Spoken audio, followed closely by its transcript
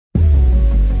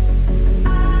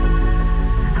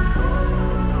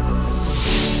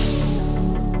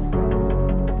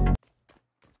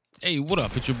Hey, what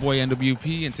up? It's your boy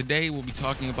NWP, and today we'll be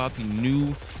talking about the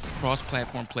new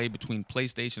cross-platform play between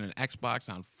PlayStation and Xbox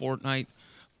on Fortnite.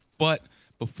 But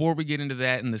before we get into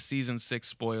that and the Season 6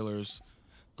 spoilers,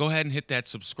 go ahead and hit that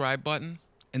subscribe button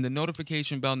and the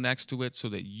notification bell next to it so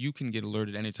that you can get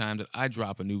alerted anytime that I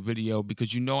drop a new video,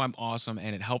 because you know I'm awesome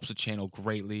and it helps the channel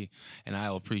greatly, and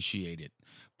I'll appreciate it.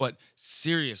 But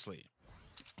seriously,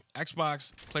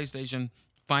 Xbox, PlayStation,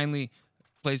 finally,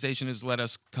 PlayStation has let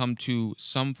us come to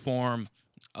some form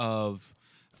of,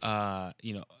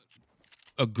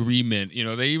 agreement.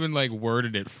 They even like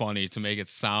worded it funny to make it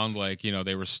sound like,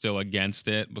 they were still against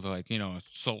it, but like,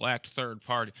 select third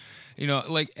party,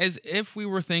 like as if we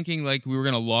were thinking like we were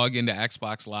going to log into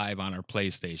Xbox Live on our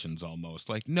PlayStations almost.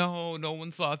 Like, no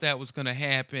one thought that was going to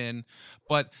happen.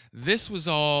 But this was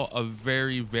all a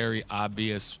very, very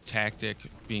obvious tactic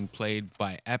being played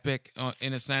by Epic,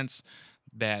 in a sense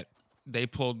that they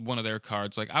pulled one of their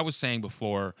cards. Like I was saying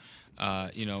before,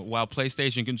 while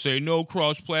PlayStation can say no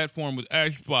cross-platform with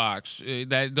Xbox,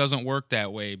 that doesn't work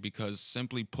that way, because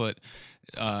simply put,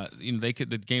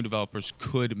 the game developers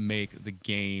could make the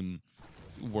game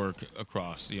work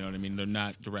across. You know what I mean? They're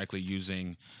not directly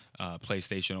using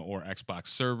PlayStation or Xbox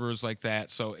servers like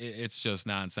that, so it's just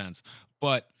nonsense.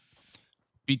 But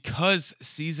because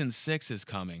Season 6 is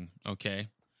coming, okay,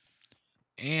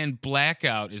 and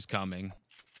Blackout is coming,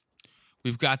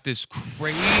 we've got this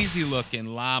crazy looking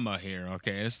llama here,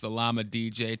 okay? It's the llama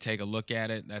DJ. Take a look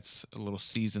at it. That's a little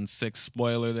Season 6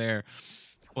 spoiler there.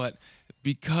 But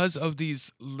because of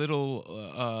these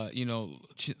little,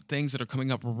 things that are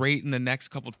coming up right in the next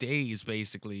couple days,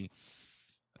 basically,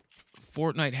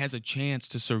 Fortnite has a chance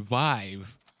to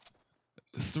survive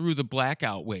through the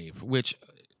Blackout wave, which,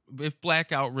 if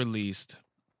Blackout released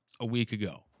a week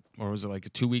ago, or was it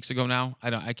like 2 weeks ago now?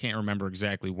 I can't remember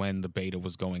exactly when the beta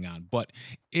was going on. But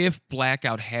if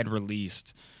Blackout had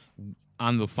released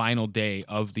on the final day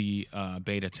of the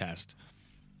beta test,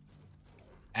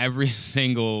 every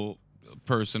single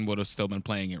person would have still been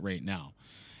playing it right now.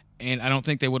 And I don't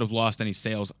think they would have lost any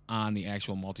sales on the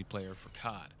actual multiplayer for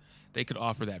COD. They could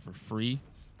offer that for free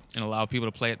and allow people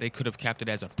to play it. They could have kept it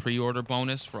as a pre-order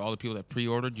bonus for all the people that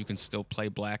pre-ordered. You can still play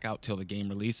Blackout till the game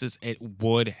releases. It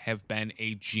would have been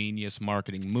a genius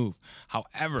marketing move.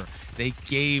 However, they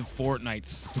gave Fortnite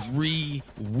 3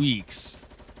 weeks.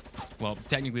 Well,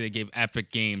 technically they gave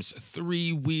Epic Games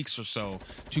 3 weeks or so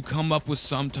to come up with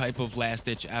some type of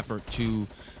last-ditch effort to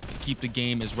keep the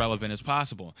game as relevant as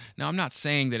possible. Now, I'm not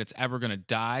saying that it's ever going to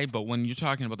die, but when you're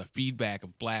talking about the feedback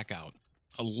of Blackout,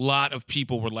 a lot of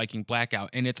people were liking Blackout,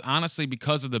 and it's honestly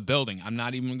because of the building. I'm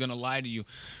not even going to lie to you.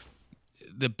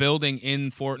 The building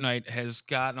in Fortnite has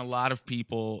gotten a lot of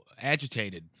people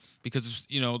agitated because,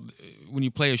 when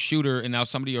you play a shooter and now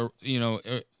somebody,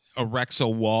 erects a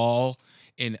wall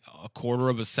in a quarter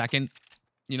of a second,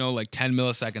 like 10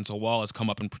 milliseconds, a wall has come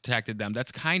up and protected them.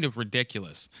 That's kind of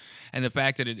ridiculous. And the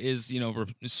fact that it is,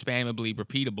 spammably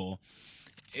repeatable,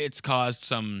 it's caused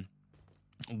some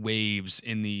waves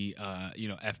in the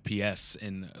FPS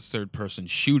and third-person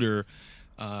shooter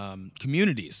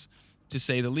communities, to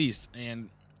say the least.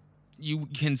 And you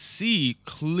can see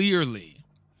clearly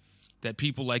that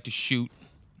people like to shoot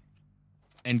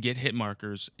and get hit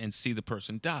markers and see the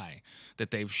person die that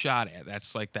they've shot at.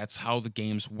 That's how the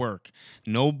games work.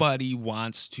 Nobody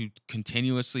wants to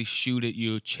continuously shoot at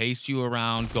you, chase you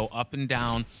around, go up and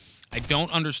down. I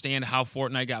don't understand how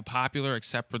Fortnite got popular,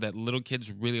 except for that little kids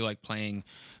really like playing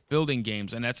building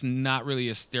games, and that's not really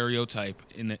a stereotype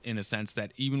in a sense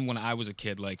that even when I was a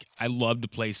kid, like I loved to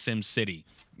play Sim City.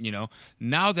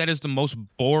 Now that is the most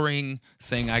boring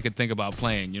thing I could think about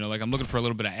playing. Like I'm looking for a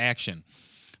little bit of action.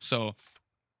 So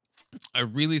I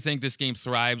really think this game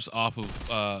thrives off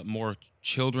of more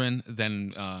children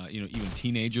than even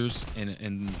teenagers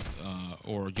and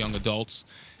or young adults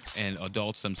and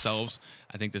adults themselves.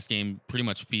 I think this game pretty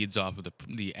much feeds off of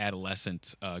the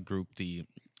adolescent group, the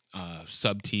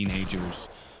sub-teenagers,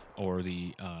 or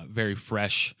the very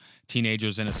fresh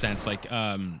teenagers, in a sense. Like,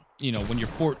 when you're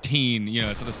 14,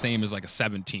 it's not the same as like a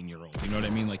 17-year-old. You know what I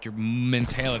mean? Like your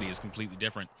mentality is completely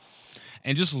different.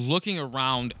 And just looking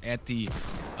around at the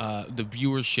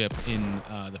viewership in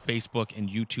the Facebook and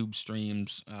YouTube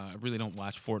streams, I really don't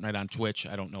watch Fortnite on Twitch.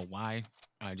 I don't know why.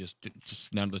 I just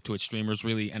none of the Twitch streamers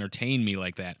really entertain me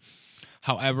like that.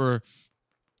 However,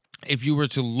 if you were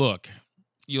to look,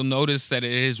 you'll notice that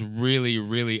it is really,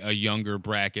 really a younger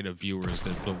bracket of viewers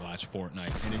that will watch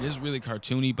Fortnite. And it is really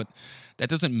cartoony, but that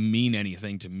doesn't mean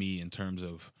anything to me in terms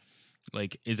of,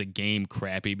 like, is a game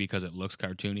crappy because it looks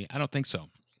cartoony? I don't think so.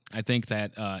 I think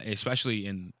that, especially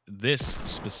in this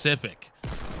specific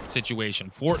situation,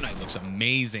 Fortnite looks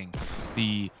amazing.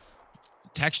 The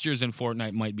textures in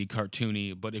Fortnite might be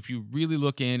cartoony, but if you really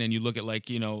look in and you look at like,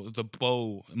 you know, the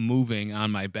bow moving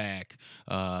on my back,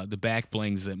 the back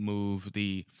blings that move,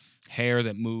 the hair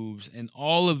that moves, and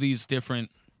all of these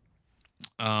different,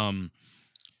 um,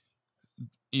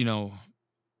 you know,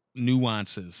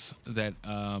 nuances that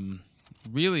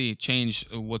really change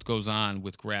what goes on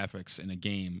with graphics in a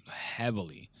game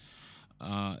heavily.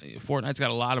 Fortnite's got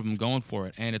a lot of them going for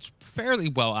it, and it's fairly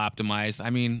well optimized. I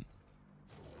mean,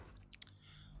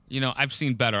 you know, I've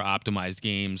seen better optimized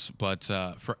games, but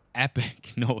for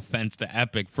Epic, no offense to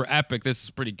Epic, for Epic, this is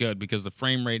pretty good because the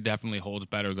frame rate definitely holds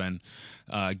better than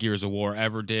Gears of War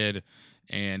ever did.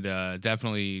 And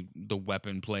definitely the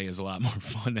weapon play is a lot more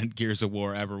fun than Gears of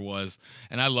War ever was.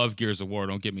 And I love Gears of War,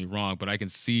 don't get me wrong, but I can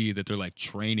see that they're like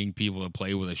training people to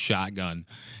play with a shotgun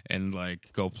and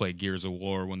like go play Gears of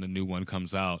War when the new one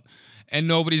comes out. And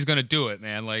nobody's gonna do it,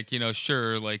 man. Like, you know,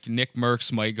 sure, like Nick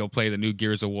Merckx might go play the new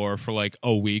Gears of War for like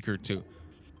a week or two,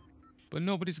 but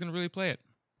nobody's gonna really play it.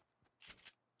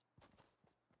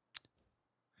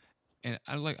 And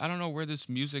I don't know where this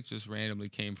music just randomly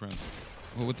came from.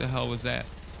 Well, what the hell was that?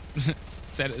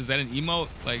 Is that an emote?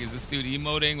 Like, is this dude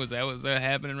emoting? Was that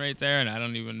happening right there? And I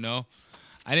don't even know.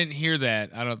 I didn't hear that.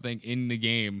 I don't think in the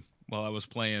game while I was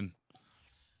playing.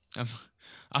 I'm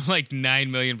like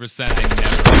 9,000,000%. I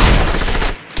never.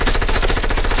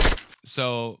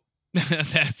 So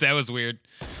that was weird.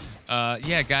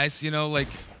 Yeah, guys. You know, like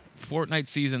Fortnite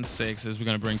Season 6 is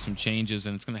going to bring some changes,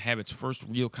 and it's going to have its first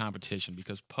real competition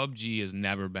because PUBG has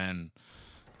never been,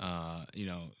 you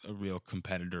know, a real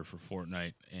competitor for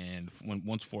Fortnite. And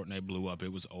once Fortnite blew up,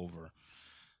 it was over.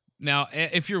 Now,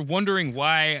 if you're wondering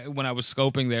why, when I was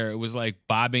scoping there, it was like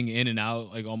bobbing in and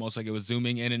out, like almost like it was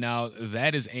zooming in and out,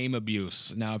 that is aim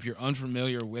abuse. Now, if you're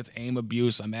unfamiliar with aim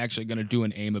abuse, I'm actually going to do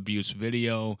an aim abuse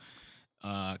video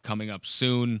coming up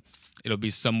soon. It'll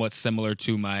be somewhat similar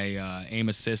to my aim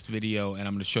assist video, and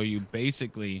I'm going to show you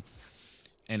basically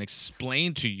and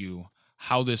explain to you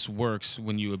how this works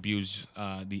when you abuse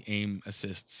the aim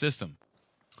assist system.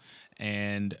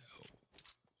 And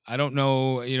I don't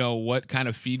know, you know, what kind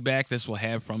of feedback this will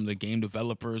have from the game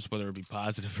developers, whether it be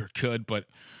positive or good, but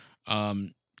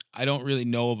I don't really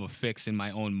know of a fix in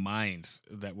my own mind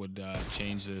that would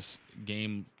change this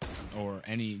game, or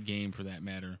any game for that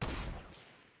matter,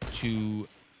 to,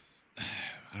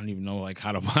 I don't even know like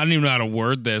how to I don't even know how to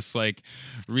word this. Like,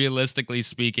 realistically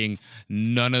speaking,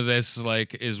 none of this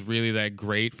like is really that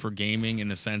great for gaming, in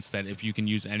the sense that if you can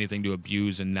use anything to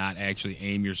abuse and not actually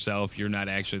aim yourself, you're not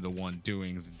actually the one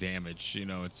doing the damage. You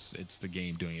know, it's the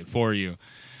game doing it for you.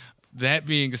 That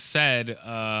being said,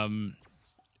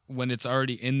 when it's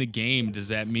already in the game, does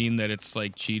that mean that it's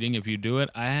like cheating if you do it?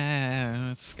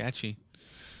 It's sketchy.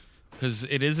 Because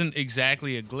it isn't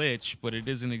exactly a glitch, but it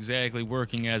isn't exactly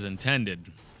working as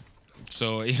intended.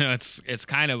 So, you know, it's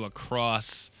kind of a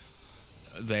cross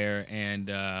there. And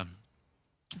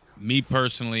me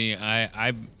personally,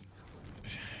 I'm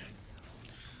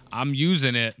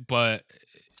using it, but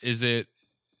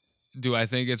do I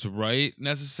think it's right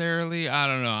necessarily? I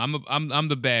don't know. I'm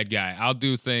the bad guy. I'll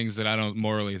do things that I don't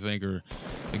morally think are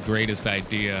the greatest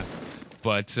idea.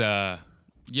 But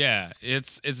yeah,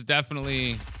 it's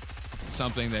definitely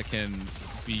something that can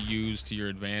be used to your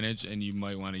advantage, and you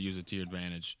might want to use it to your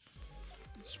advantage,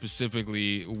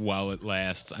 specifically while it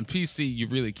lasts. On PC, you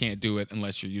really can't do it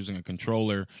unless you're using a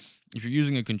controller. If you're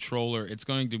using a controller, it's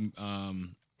going to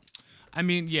I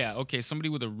mean, yeah, okay, somebody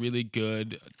with a really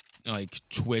good like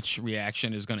twitch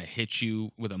reaction is going to hit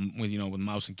you with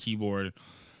mouse and keyboard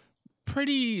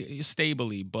pretty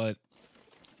stably, but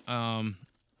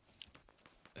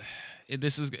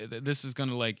this is going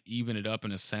to like even it up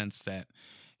in a sense that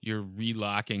you're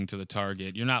relocking to the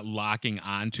target. You're not locking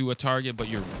onto a target, but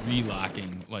you're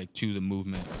relocking like to the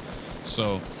movement.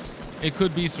 So it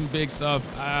could be some big stuff.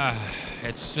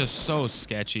 It's just so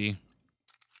sketchy.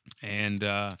 And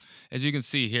as you can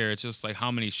see here, it's just like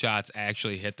how many shots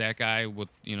actually hit that guy with,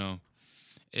 you know,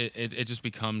 it just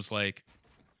becomes like,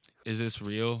 is this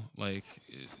real? Like,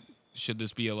 should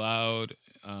this be allowed?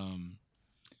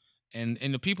 And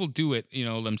the people do it, you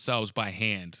know, themselves by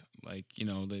hand. Like, you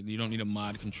know, you don't need a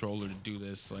mod controller to do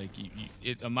this. Like,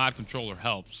 a mod controller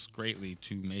helps greatly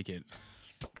to make it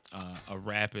a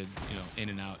rapid, you know, in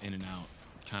and out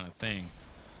kind of thing.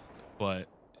 But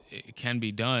it can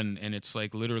be done, and it's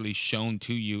like literally shown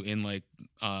to you in like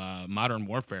Modern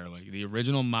Warfare, like the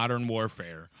original Modern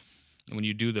Warfare. When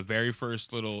you do the very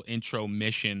first little intro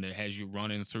mission that has you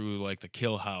running through like the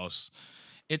kill house,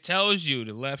 it tells you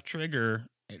to left trigger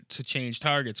to change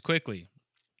targets quickly.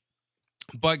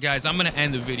 But guys, I'm going to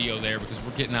end the video there because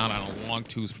we're getting out on a long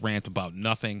tooth rant about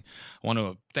nothing. I want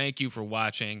to thank you for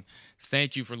watching.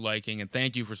 Thank you for liking and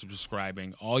thank you for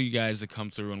subscribing. All you guys that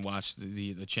come through and watch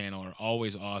the channel are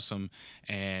always awesome,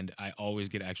 and I always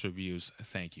get extra views.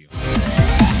 Thank you.